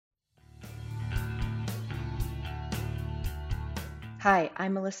Hi,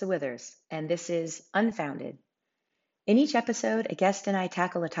 I'm Melissa Withers, and this is Unfounded. In each episode, a guest and I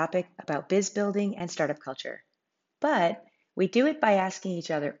tackle a topic about biz building and startup culture. But we do it by asking each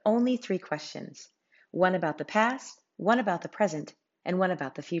other only three questions: one about the past, one about the present, and one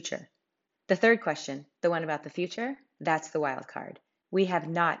about the future. The third question, the one about the future, that's the wild card. We have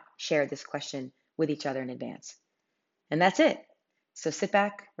not shared this question with each other in advance. And that's it. So sit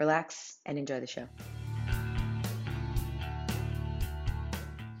back, relax, and enjoy the show.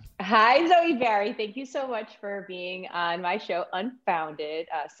 Hi, Zoe Barry. Thank you so much for being on my show, Unfounded.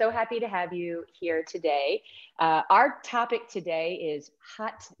 So happy to have you here today. Our topic today is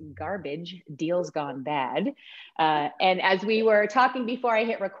hot garbage, deals gone bad. And as we were talking before I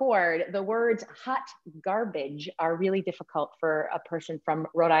hit record, the words hot garbage are really difficult for a person from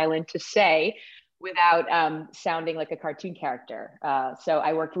Rhode Island to say without sounding like a cartoon character. So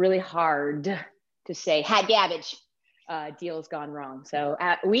I worked really hard to say hot garbage. Deals gone wrong. So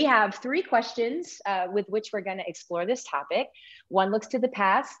we have three questions with which we're going to explore this topic. One looks to the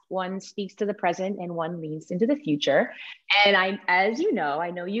past, one speaks to the present, and one leans into the future. And as you know,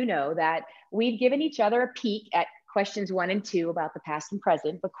 I know you know that we've given each other a peek at questions 1 and 2 about the past and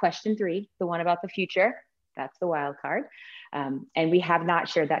present, but question 3, the one about the future, that's the wild card. And we have not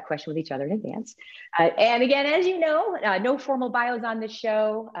shared that question with each other in advance. And again, as you know, no formal bios on this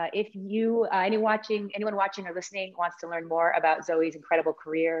show. If you, anyone watching or listening wants to learn more about Zoe's incredible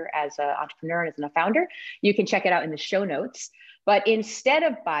career as an entrepreneur and as a founder, you can check it out in the show notes. But instead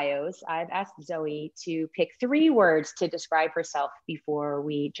of bios, I've asked Zoe to pick 3 words to describe herself before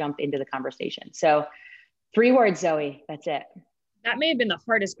we jump into the conversation. So 3 words, Zoe, that's it. That may have been the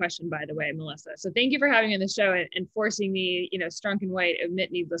hardest question, by the way, Melissa. So thank you for having me on the show and forcing me, strunk and white,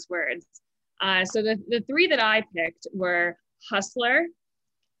 admit needless words. So the 3 that I picked were hustler,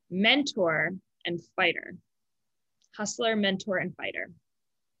 mentor, and fighter. Hustler, mentor, and fighter.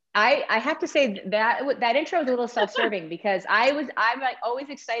 I have to say that intro is a little self-serving because I'm like always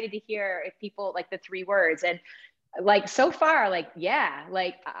excited to hear if people like the 3 words, and like so far, like, yeah,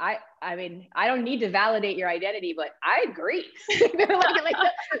 like I mean, I don't need to validate your identity, but I agree. No,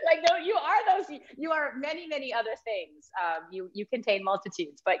 you are many, many other things. You contain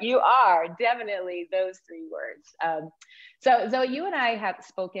multitudes, but you are definitely those 3 words. So Zoe, you and I have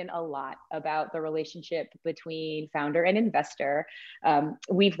spoken a lot about the relationship between founder and investor.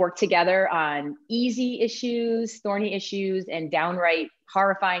 We've worked together on easy issues, thorny issues, and downright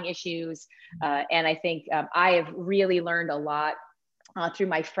horrifying issues. And I think I have really learned a lot through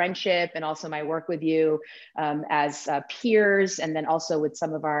my friendship and also my work with you as peers, and then also with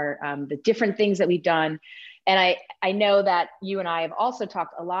some of our the different things that we've done. And I know that you and I have also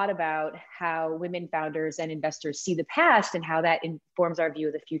talked a lot about how women founders and investors see the past and how that informs our view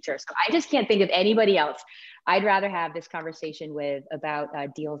of the future. So I just can't think of anybody else I'd rather have this conversation with about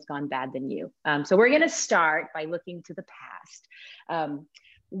deals gone bad than you. So we're going to start by looking to the past.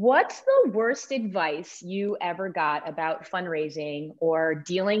 What's the worst advice you ever got about fundraising or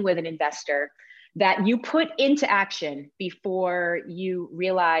dealing with an investor that you put into action before you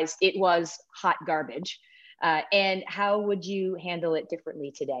realized it was hot garbage? And how would you handle it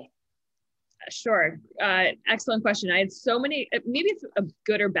differently today? Sure. Excellent question. I had so many, maybe it's a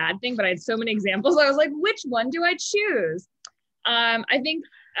good or bad thing, but I had so many examples. I was like, which one do I choose? I think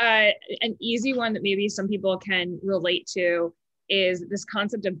an easy one that maybe some people can relate to is this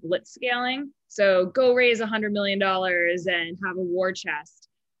concept of blitz scaling. So go raise $100 million and have a war chest.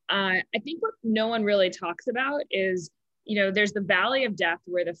 I think what no one really talks about is, there's the valley of death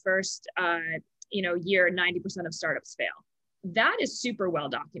where the first, year, 90% of startups fail. That is super well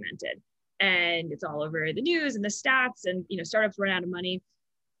documented. And it's all over the news and the stats, and, startups run out of money.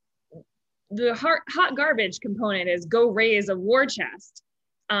 The hot garbage component is go raise a war chest.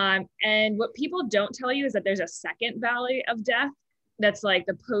 And what people don't tell you is that there's a second valley of death. That's like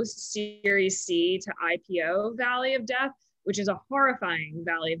the post Series C to IPO valley of death, which is a horrifying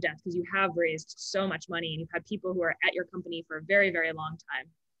valley of death because you have raised so much money and you've had people who are at your company for a very, very long time.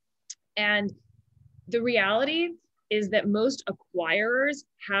 And the reality is that most acquirers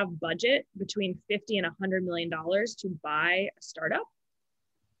have budget between $50 and $100 million to buy a startup.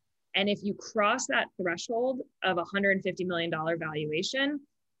 And if you cross that threshold of $150 million valuation,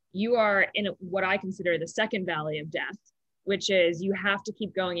 you are in what I consider the second valley of death, which is you have to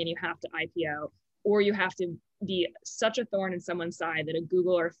keep going and you have to IPO, or you have to be such a thorn in someone's side that a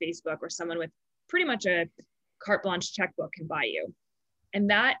Google or Facebook or someone with pretty much a carte blanche checkbook can buy you. And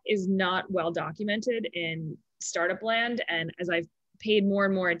that is not well documented in startup land. And as I've paid more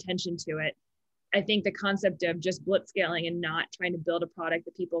and more attention to it, I think the concept of just blitz scaling and not trying to build a product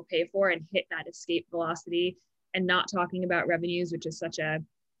that people pay for and hit that escape velocity and not talking about revenues, which is such a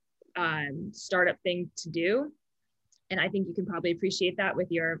startup thing to do. And I think you can probably appreciate that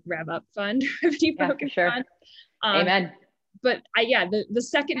with your Rev Up fund, revenue focused fund. Amen. But the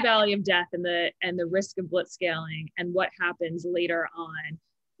second valley of death and the risk of blitzscaling and what happens later on,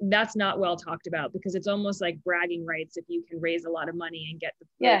 that's not well talked about, because it's almost like bragging rights if you can raise a lot of money and get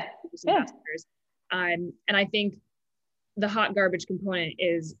the investors. And I think the hot garbage component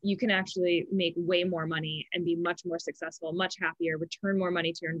is you can actually make way more money and be much more successful, much happier, return more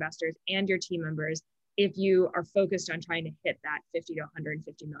money to your investors and your team members if you are focused on trying to hit that $50 to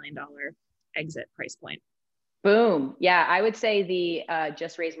 $150 million exit price point. Boom. Yeah, I would say the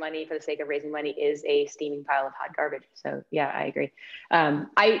just raise money for the sake of raising money is a steaming pile of hot garbage. So yeah, I agree.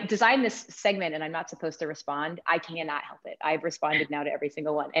 I designed this segment and I'm not supposed to respond. I cannot help it. I've responded now to every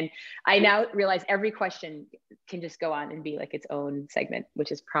single one. And I now realize every question can just go on and be like its own segment,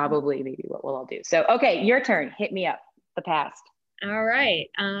 which is probably maybe what we'll all do. So, okay, your turn. Hit me up. The past. All right.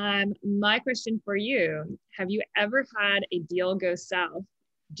 My question for you, have you ever had a deal go south?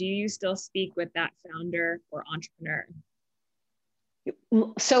 Do you still speak with that founder or entrepreneur?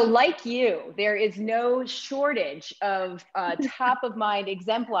 So like you, there is no shortage of top of mind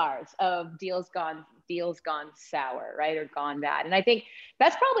exemplars of deals gone sour, right? Or gone bad. And I think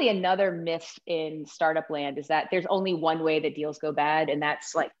that's probably another myth in startup land, is that there's only one way that deals go bad. And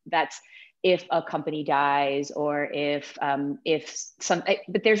that's if a company dies, or if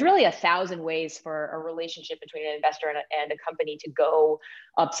but there's really 1,000 ways for a relationship between an investor and a company to go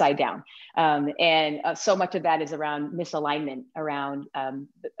upside down. And so much of that is around misalignment, around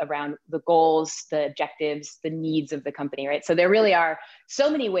the goals, the objectives, the needs of the company, right? So there really are so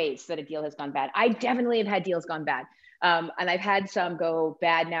many ways that a deal has gone bad. I definitely have had deals gone bad. And I've had some go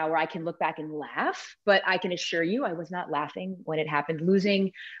bad now where I can look back and laugh, but I can assure you I was not laughing when it happened.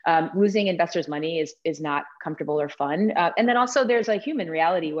 Losing investors' money is not comfortable or fun. And then also there's a human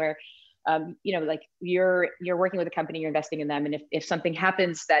reality where, like you're working with a company, you're investing in them. And if something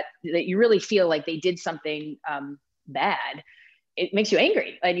happens that you really feel like they did something bad, it makes you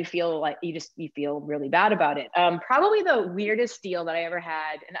angry and you feel like you feel really bad about it. Probably the weirdest deal that I ever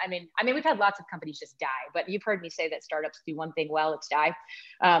had. And I mean, we've had lots of companies just die, but you've heard me say that startups do one thing well, it's die.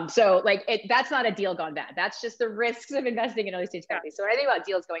 So like that's not a deal gone bad. That's just the risks of investing in early stage companies. So when I think about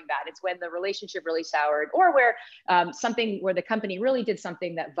deals going bad, it's when the relationship really soured, or where where the company really did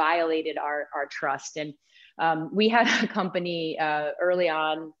something that violated our trust. And we had a company early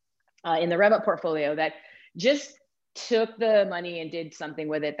on in the Rev Up portfolio that just took the money and did something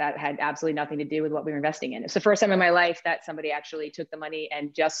with it that had absolutely nothing to do with what we were investing in. It's the first time in my life that somebody actually took the money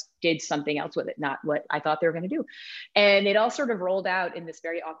and just did something else with it, not what I thought they were going to do. And it all sort of rolled out in this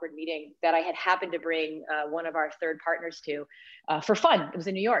very awkward meeting that I had happened to bring one of our third partners to for fun. It was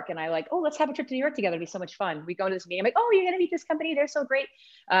in New York. And I let's have a trip to New York together. It'd be so much fun. We go to this meeting. I'm like, oh, you're going to meet this company. They're so great.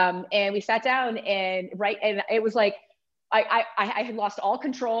 And we sat down and it was like, I had lost all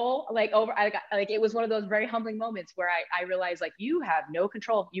control, it was one of those very humbling moments where I realized like, you have no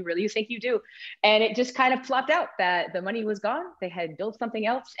control. You really think you do. And it just kind of flopped out that the money was gone. They had built something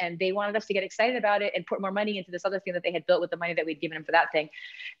else and they wanted us to get excited about it and put more money into this other thing that they had built with the money that we'd given them for that thing.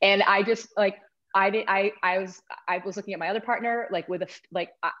 And I just I was looking at my other partner,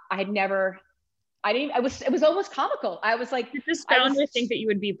 it was almost comical. I was like, did this founder think that you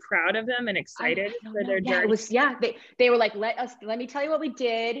would be proud of them and excited for their journey? They were like, let me tell you what we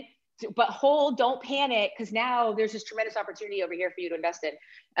did, but don't panic, because now there's this tremendous opportunity over here for you to invest in.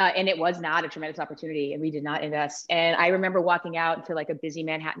 And it was not a tremendous opportunity, and we did not invest. And I remember walking out into like a busy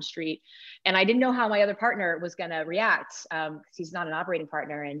Manhattan street, and I didn't know how my other partner was going to react, because he's not an operating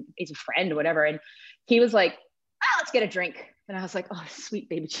partner and he's a friend or whatever. And he was like, let's get a drink. And I was like, oh, sweet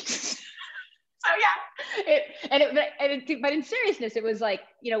baby Jesus. So yeah, but in seriousness, it was like,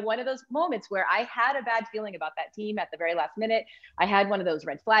 one of those moments where I had a bad feeling about that team at the very last minute. I had one of those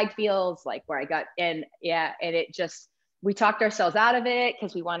red flag feels, like where I got in, and it just, we talked ourselves out of it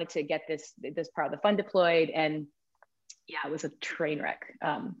because we wanted to get this part of the fund deployed, and yeah, it was a train wreck.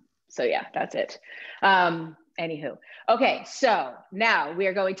 So yeah, that's it. Anywho, okay, so now we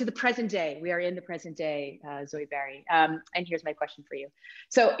are going to the present day. We are in the present day, Zoe Barry. And here's my question for you.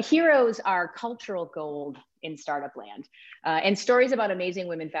 So heroes are cultural gold in startup land. And stories about amazing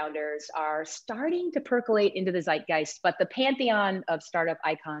women founders are starting to percolate into the zeitgeist, but the pantheon of startup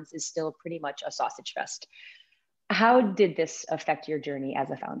icons is still pretty much a sausage fest. How did this affect your journey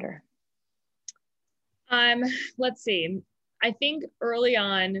as a founder? Let's see. I think early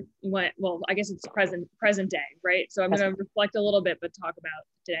on, I guess it's present day, right? So I'm going to reflect a little bit, but talk about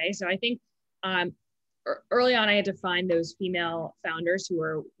today. So I think early on, I had to find those female founders who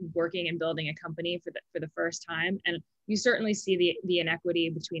were working and building a company for the first time. And you certainly see the inequity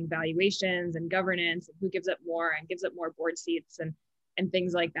between valuations and governance and who gives up more and gives up more board seats and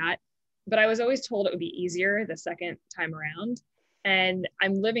things like that. But I was always told it would be easier the second time around. And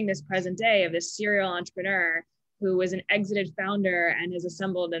I'm living this present day of this serial entrepreneur who was an exited founder and has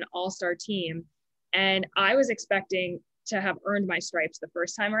assembled an all-star team. And I was expecting to have earned my stripes the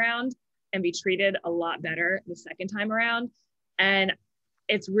first time around and be treated a lot better the second time around. And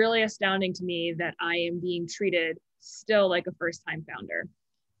it's really astounding to me that I am being treated still like a first-time founder.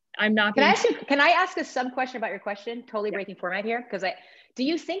 I'm not being— Can I ask a sub question about your question? Totally breaking format here. Do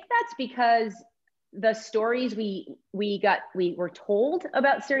you think that's because the stories we were told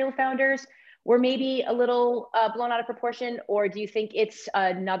about serial founders were maybe a little blown out of proportion? Or do you think it's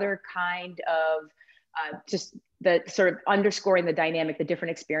another kind of just the sort of underscoring the dynamic, the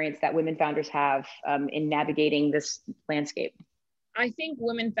different experience that women founders have in navigating this landscape? I think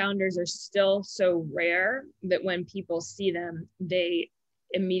women founders are still so rare that when people see them, they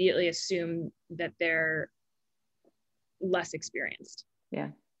immediately assume that they're less experienced.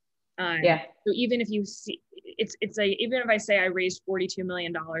 Yeah. Yeah. So even if you see, even if I say I raised $42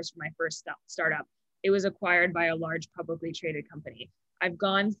 million for my first startup, it was acquired by a large publicly traded company. I've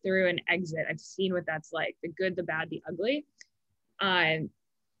gone through an exit. I've seen what that's like, the good, the bad, the ugly.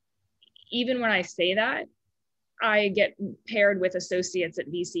 Even when I say that, I get paired with associates at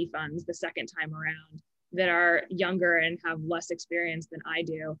VC funds the second time around that are younger and have less experience than I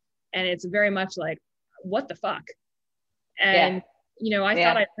do. And it's very much like, what the fuck? And, I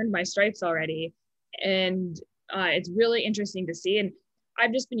thought I'd earned my stripes already. And it's really interesting to see. And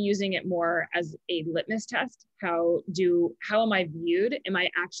I've just been using it more as a litmus test. How am I viewed? Am I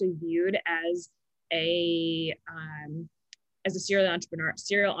actually viewed as a serial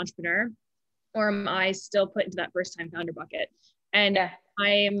entrepreneur, or am I still put into that first time founder bucket? And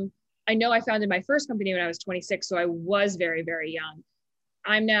I know I founded my first company when I was 26, so I was very, very young.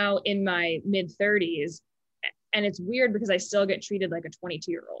 I'm now in my mid 30s, and it's weird because I still get treated like a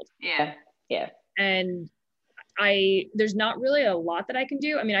 22-year-old. Yeah. And there's not really a lot that I can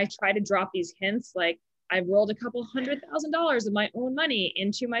do. I mean, I try to drop these hints, like I've rolled a couple $100,000 of my own money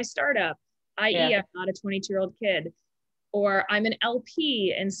into my startup, i.e. I'm not a 22-year-old kid, or I'm an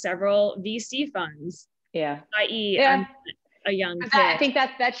LP in several VC funds, i.e. I'm a young kid. I think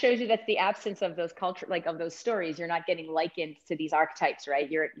that shows you that's the absence of those of those stories. You're not getting likened to these archetypes, right?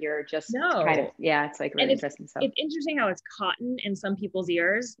 You're just kind of, it's like really interesting stuff. It's interesting how it's cotton in some people's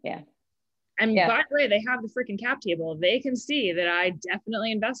ears. Yeah. And by the way, they have the freaking cap table. They can see that I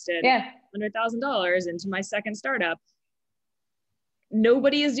definitely invested $100,000 into my second startup.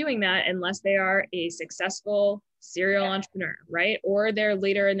 Nobody is doing that unless they are a successful serial entrepreneur, right? Or they're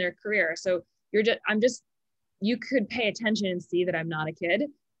later in their career. So you could pay attention and see that I'm not a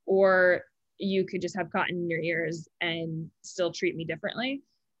kid, or you could just have cotton in your ears and still treat me differently.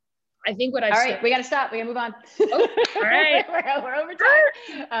 I think what I've— All right, we got to stop. We got to move on. Oh, all right. we're over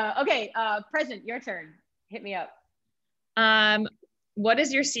time. Okay, President, your turn. Hit me up. What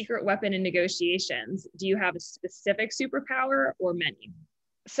is your secret weapon in negotiations? Do you have a specific superpower or many?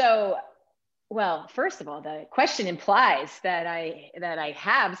 So, well, first of all, the question implies that I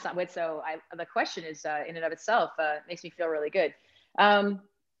have some. So the question is in and of itself makes me feel really good. I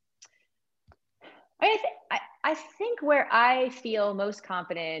think where I feel most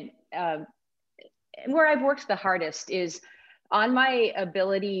confident and where I've worked the hardest is on my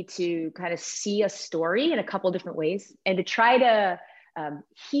ability to kind of see a story in a couple different ways and to try to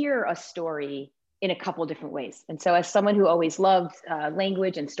hear a story in a couple different ways. And so as someone who always loved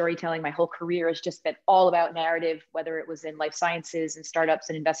language and storytelling, my whole career has just been all about narrative, whether it was in life sciences and startups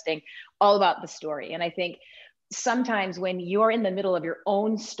and investing, all about the story. And I think sometimes when you're in the middle of your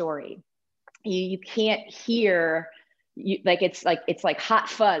own story, you can't hear, it's like hot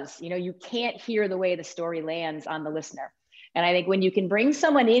fuzz, you can't hear the way the story lands on the listener. And I think when you can bring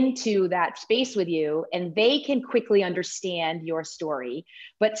someone into that space with you and they can quickly understand your story,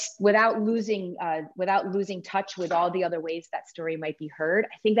 but without losing touch with all the other ways that story might be heard,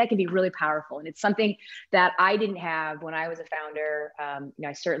 I think that can be really powerful. And it's something that I didn't have when I was a founder.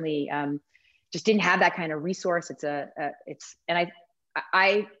 I certainly just didn't have that kind of resource.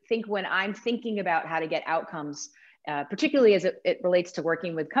 I think when I'm thinking about how to get outcomes, particularly as it relates to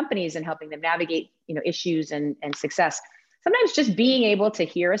working with companies and helping them navigate, issues and success, sometimes just being able to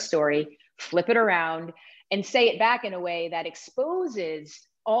hear a story, flip it around, and say it back in a way that exposes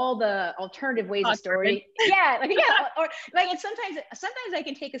all the alternative ways of story. Or sometimes I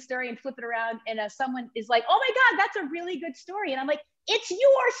can take a story and flip it around, and someone is like, "Oh my God, that's a really good story," and I'm like, "It's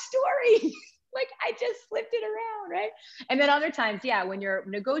your story." Like I just flipped it around, right? And then other times, yeah, when you're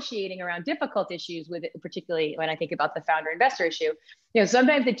negotiating around difficult issues with it, particularly when I think about the founder investor issue,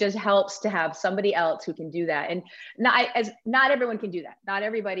 sometimes it just helps to have somebody else who can do that. And not everyone can do that. Not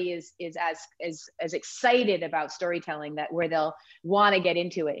everybody is as excited about storytelling that where they'll want to get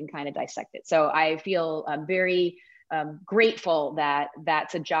into it and kind of dissect it. So I feel very grateful that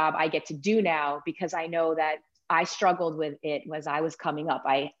that's a job I get to do now, because I know that I struggled with it as I was coming up.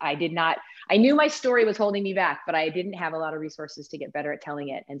 I knew my story was holding me back, but I didn't have a lot of resources to get better at telling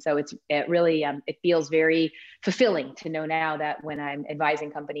it. And so it really feels very fulfilling to know now that when I'm advising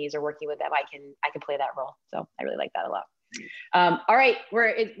companies or working with them, I can play that role. So I really like that a lot. All right,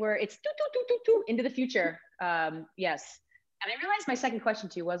 it's into the future. Yes. And I realized my second question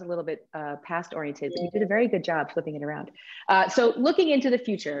to you was a little bit past oriented, but you did a very good job flipping it around. So looking into the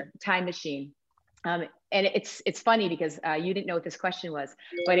future, time machine. And it's funny because you didn't know what this question was,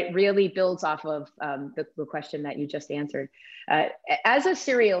 but it really builds off of the question that you just answered. As a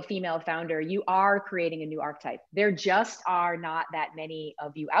serial female founder, you are creating a new archetype. There just are not that many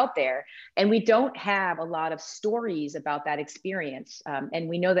of you out there. And we don't have a lot of stories about that experience. And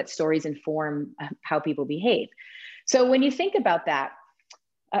we know that stories inform how people behave. So when you think about that,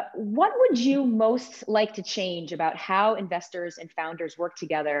 what would you most like to change about how investors and founders work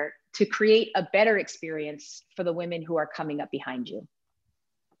together to create a better experience for the women who are coming up behind you?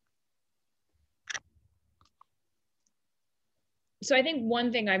 So I think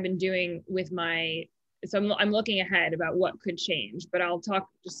one thing I've been doing with so I'm looking ahead about what could change, but I'll talk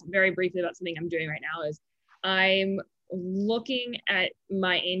just very briefly about something I'm doing right now is I'm looking at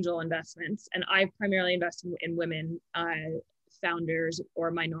my angel investments, and I primarily invest in women founders or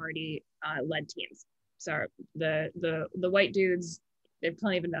minority led teams. So the white dudes, there are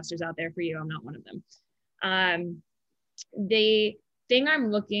plenty of investors out there for you. I'm not one of them. The thing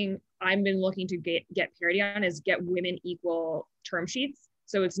I've been looking to get parity on is get women equal term sheets.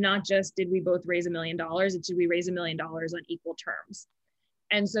 So it's not just, did we both raise $1 million? It's, did we raise $1 million on equal terms?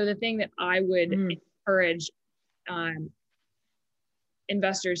 And so the thing that I would encourage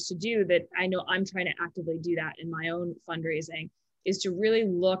investors to do, that I know I'm trying to actively do that in my own fundraising, is to really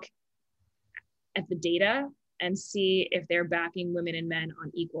look at the data and see if they're backing women and men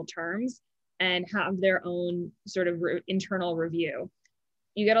on equal terms and have their own sort of internal review.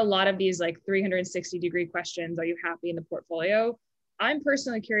 You get a lot of these like 360-degree questions. Are you happy in the portfolio? I'm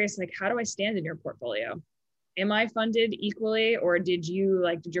personally curious, like, how do I stand in your portfolio? Am I funded equally, or did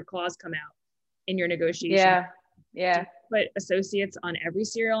your clause come out in your negotiation? Yeah. Put associates on every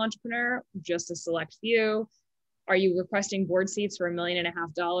serial entrepreneur, just a select few? Are you requesting board seats for $1.5 million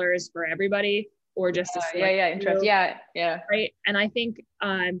for everybody, or just a select interest? Yeah. Right. And I think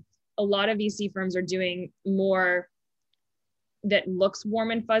a lot of VC firms are doing more that looks warm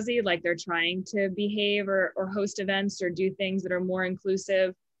and fuzzy, like they're trying to behave or host events or do things that are more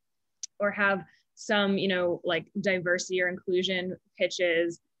inclusive, or have some, like diversity or inclusion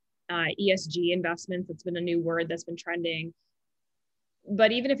pitches, ESG investments. That's been a new word that's been trending.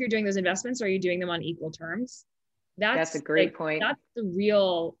 But even if you're doing those investments, are you doing them on equal terms? That's a great point. That's the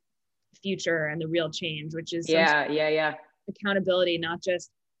real future and the real change, which is accountability, not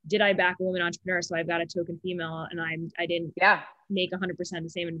just, did I back a woman entrepreneur, so I've got a token female and I didn't make 100% the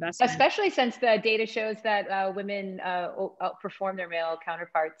same investment. Especially since the data shows that women outperform their male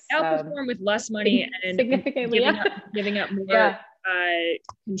counterparts. Outperform with less money and significantly giving up more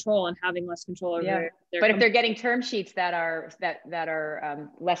control and having less control over their but company. If they're getting term sheets that are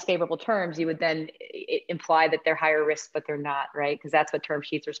less favorable terms, you would then imply that they're higher risk, but they're not, right? Because that's what term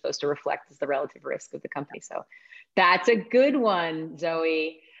sheets are supposed to reflect, is the relative risk of the company. So that's a good one,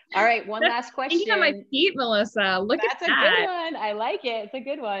 Zoe. All right, one last question. Thinking on my feet, Melissa. That's a good one. I like it. It's a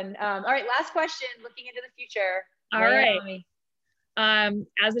good one. All right, last question. Looking into the future. All right.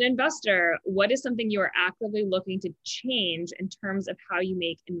 As an investor, what is something you are actively looking to change in terms of how you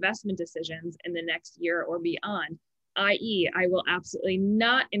make investment decisions in the next year or beyond? I.e., I will absolutely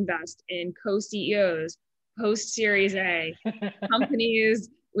not invest in co-CEOs, post-Series A, companies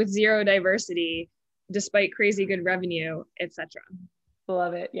with zero diversity, despite crazy good revenue, etc.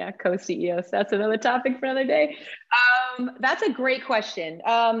 Love it. Yeah, co-CEOs. That's another topic for another day. That's a great question.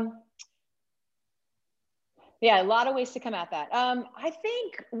 Yeah, a lot of ways to come at that. I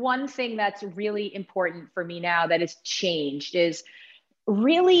think one thing that's really important for me now that has changed is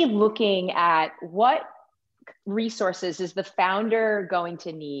really looking at what resources is the founder going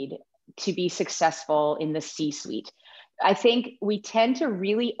to need to be successful in the C-suite. I think we tend to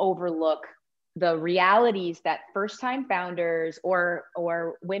really overlook the realities that first-time founders or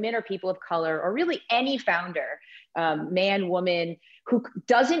women or people of color, or really any founder, man, woman, who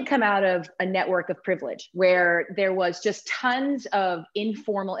doesn't come out of a network of privilege where there was just tons of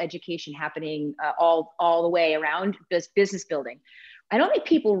informal education happening all the way around business building. I don't think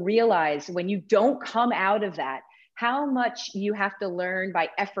people realize when you don't come out of that, how much you have to learn by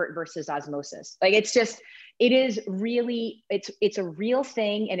effort versus osmosis. Like it's a real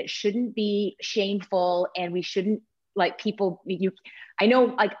thing, and it shouldn't be shameful, and we shouldn't I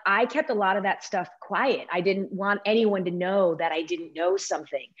know, like, I kept a lot of that stuff quiet. I didn't want anyone to know that I didn't know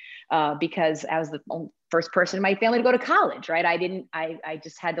something because I was the first person in my family to go to college, right? I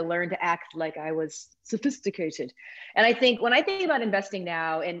just had to learn to act like I was sophisticated. And I think when I think about investing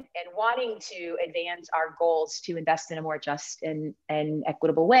now and wanting to advance our goals to invest in a more just and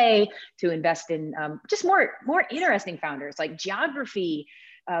equitable way, to invest in just more interesting founders, like geography,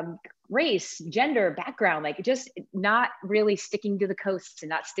 race, gender, background, like just not really sticking to the coasts and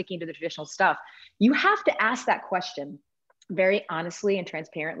not sticking to the traditional stuff. You have to ask that question very honestly and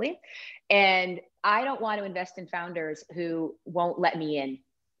transparently. And I don't want to invest in founders who won't let me in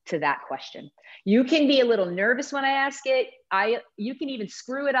to that question. You can be a little nervous when I ask it. You can even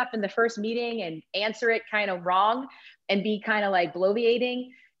screw it up in the first meeting and answer it kind of wrong and be kind of like bloviating.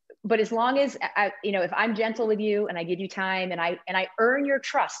 But as long as if I'm gentle with you and I give you time and I earn your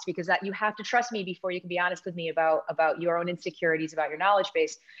trust, because that you have to trust me before you can be honest with me about your own insecurities, about your knowledge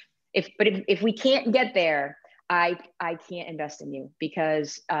base. If we can't get there, I can't invest in you,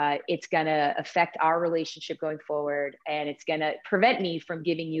 because it's gonna affect our relationship going forward, and it's gonna prevent me from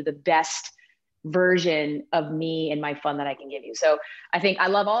giving you the best version of me and my fun that I can give you. So I think I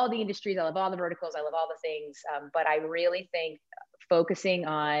love all the industries, I love all the verticals, I love all the things, but I really think focusing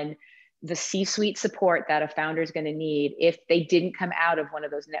on the C-suite support that a founder is going to need if they didn't come out of one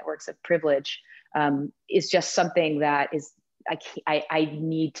of those networks of privilege is just something that is, I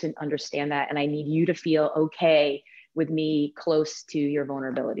need to understand that, and I need you to feel okay with me close to your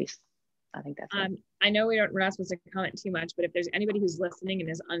vulnerabilities. I think that's it. I know we're not supposed to comment too much, but if there's anybody who's listening and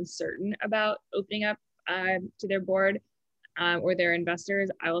is uncertain about opening up to their board or their investors,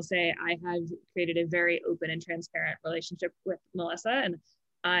 I will say I have created a very open and transparent relationship with Melissa,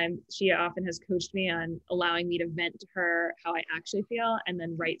 and she often has coached me on allowing me to vent to her how I actually feel and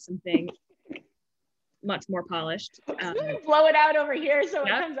then write something much more polished. Blow it out over here so yep.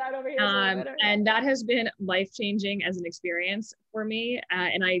 It comes out over here. And that has been life-changing as an experience for me.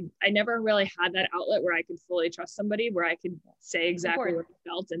 And I never really had that outlet where I could fully trust somebody, where I could say exactly what I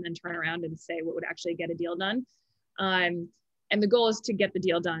felt and then turn around and say what would actually get a deal done. And the goal is to get the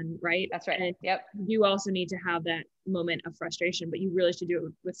deal done, right? That's right. And yep. You also need to have that moment of frustration, but you really should do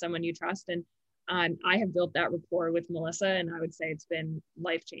it with someone you trust. And I have built that rapport with Melissa, and I would say it's been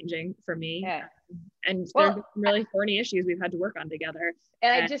life-changing for me. Yeah. And there have been really thorny issues we've had to work on together.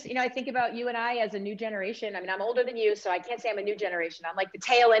 And I just, I think about you and I as a new generation. I mean, I'm older than you, so I can't say I'm a new generation. I'm like the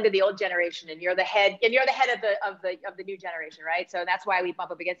tail end of the old generation, and you're the head of the new generation, right? So that's why we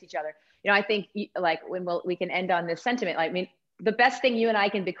bump up against each other. I think like when we can end on this sentiment. Like, I mean, the best thing you and I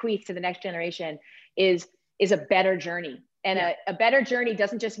can bequeath to the next generation is a better journey. And a better journey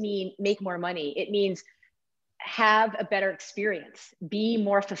doesn't just mean make more money. It means have a better experience, be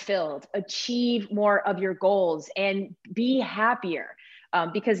more fulfilled, achieve more of your goals, and be happier.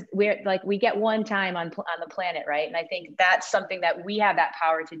 Because we get one time on the planet, right? And I think that's something that we have that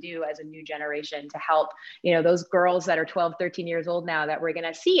power to do as a new generation, to help, those girls that are 12, 13 years old now that we're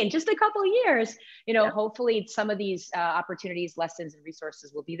going to see in just a couple of years, hopefully some of these opportunities, lessons, and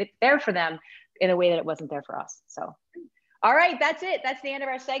resources will be there for them in a way that it wasn't there for us. So. All right, that's it. That's the end of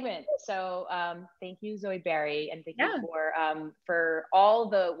our segment. So thank you, Zoe Barry, and thank you for all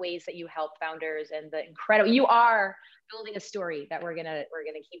the ways that you help founders and the incredible. You are building a story that we're gonna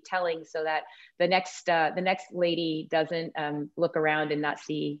keep telling, so that the next lady doesn't look around and not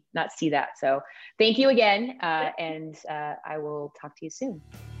see that. So thank you again, and I will talk to you soon.